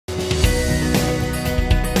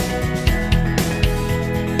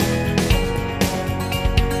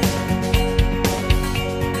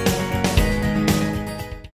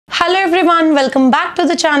everyone, welcome back to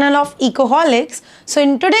the channel of Ecoholics. So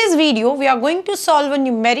in today's video, we are going to solve a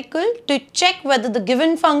numerical to check whether the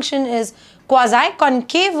given function is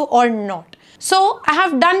quasi-concave or not. So I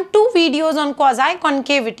have done two videos on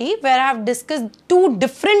quasi-concavity where I have discussed two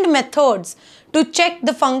different methods to check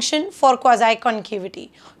the function for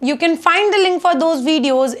quasi-concavity. You can find the link for those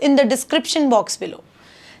videos in the description box below.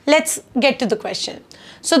 Let's get to the question.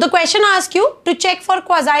 So the question asks you to check for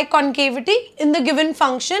quasi-concavity in the given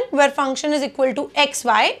function where function is equal to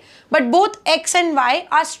xy, but both x and y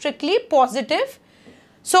are strictly positive.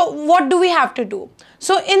 So what do we have to do?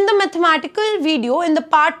 So in the mathematical video, in the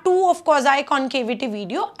part 2 of quasi-concavity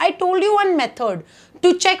video, I told you one method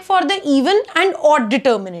to check for the even and odd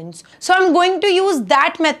determinants. So I'm going to use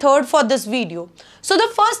that method for this video. So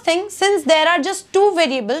the first thing, since there are just two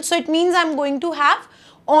variables, so it means I'm going to have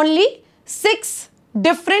only 6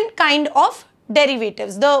 different kind of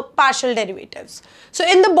derivatives, the partial derivatives. So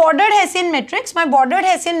in the bordered Hessian matrix, my bordered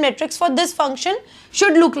Hessian matrix for this function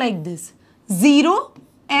should look like this: 0,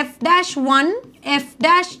 f-1,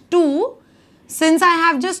 f-2. Since I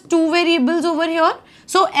have just two variables over here,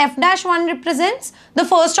 so f-1 represents the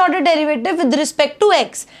first order derivative with respect to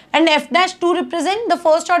x and f-2 represent the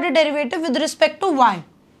first order derivative with respect to y.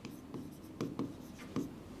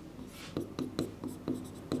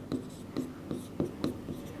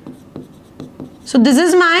 So this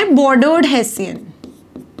is my bordered Hessian.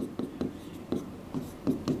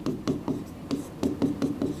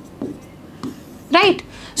 Right?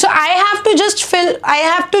 So I have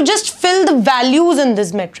to just fill the values in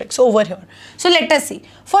this matrix over here. So let us see.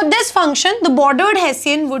 For this function, the bordered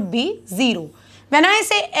Hessian would be 0. When I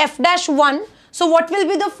say f-1, so what will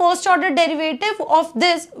be the first order derivative of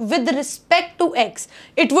this with respect to x?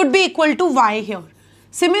 It would be equal to y here.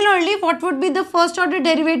 Similarly, what would be the first order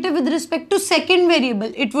derivative with respect to second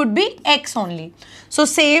variable? It would be x only. So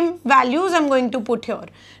same values I'm going to put here.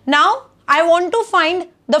 Now I want to find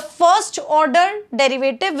the first order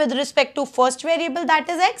derivative with respect to first variable, that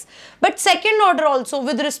is x, but second order also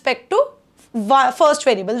with respect to first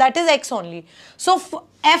variable, that is x only. So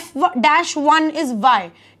f-1 is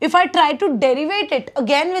y. If I try to derivate it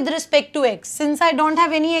again with respect to x, since I don't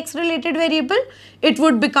have any x related variable, it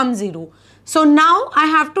would become 0. So now I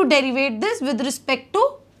have to derivate this with respect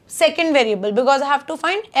to second variable because I have to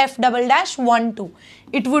find f-1, 2.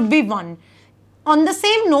 It would be 1. On the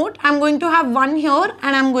same note, I'm going to have 1 here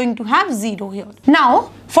and I'm going to have 0 here.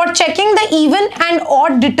 Now, for checking the even and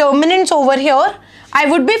odd determinants over here, I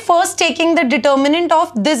would be first taking the determinant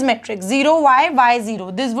of this matrix 0y,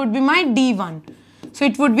 y0. This would be my D1. So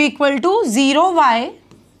it would be equal to 0y,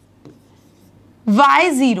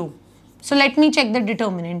 y0. So let me check the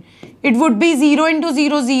determinant. It would be 0 into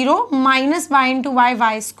 0, 0 minus y into y,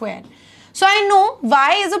 y square. So I know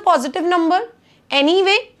y is a positive number.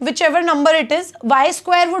 Anyway, whichever number it is, y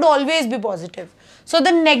square would always be positive. So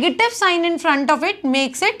the negative sign in front of it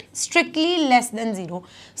makes it strictly less than 0.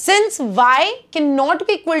 Since y cannot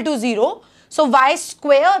be equal to 0, so y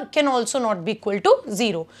square can also not be equal to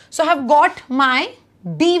 0. So I have got my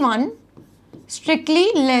D1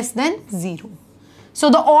 strictly less than 0. So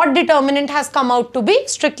the odd determinant has come out to be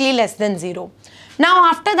strictly less than 0. Now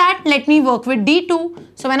after that, let me work with D2.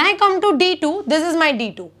 So when I come to D2, this is my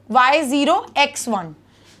D2. Y0, x1.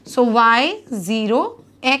 So y0,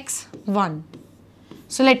 x1.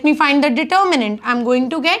 So let me find the determinant. I'm going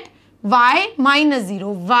to get y minus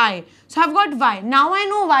 0, y. So I've got y. Now I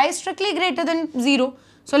know y is strictly greater than 0.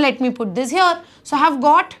 So let me put this here. So I have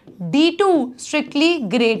got D2 strictly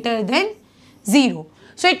greater than 0.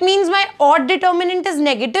 So it means my odd determinant is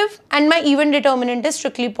negative and my even determinant is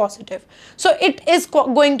strictly positive. So it is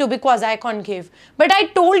going to be quasi-concave. But I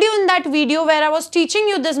told you in that video where I was teaching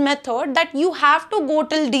you this method that you have to go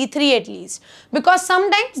till D3 at least. Because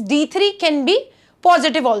sometimes D3 can be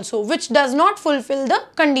positive also, which does not fulfill the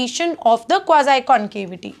condition of the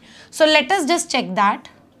quasi-concavity. So let us just check that.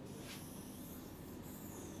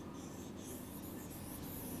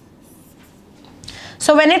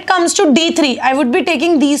 So when it comes to D3, I would be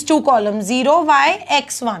taking these two columns 0, y,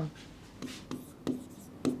 x1.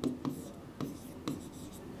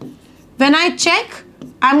 When I check,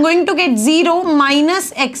 I'm going to get 0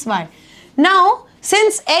 minus xy. Now,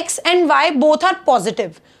 since x and y both are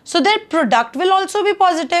positive, so their product will also be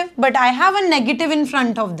positive, but I have a negative in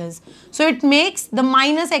front of this. So it makes the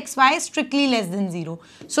minus xy strictly less than 0.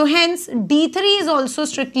 So hence, D3 is also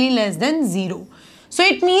strictly less than 0. So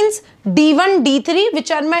it means D1, D3,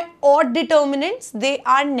 which are my odd determinants, they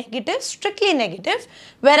are negative, strictly negative,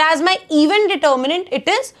 whereas my even determinant, it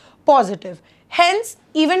is positive. Hence,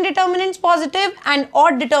 even determinants positive and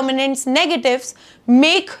odd determinants negatives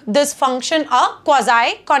make this function a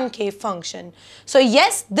quasi-concave function. So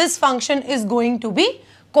yes, this function is going to be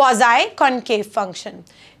quasi-concave function.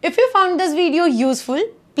 If you found this video useful,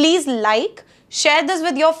 please like, share this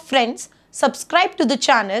with your friends, subscribe to the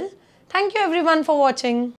channel. Thank you everyone for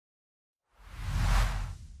watching.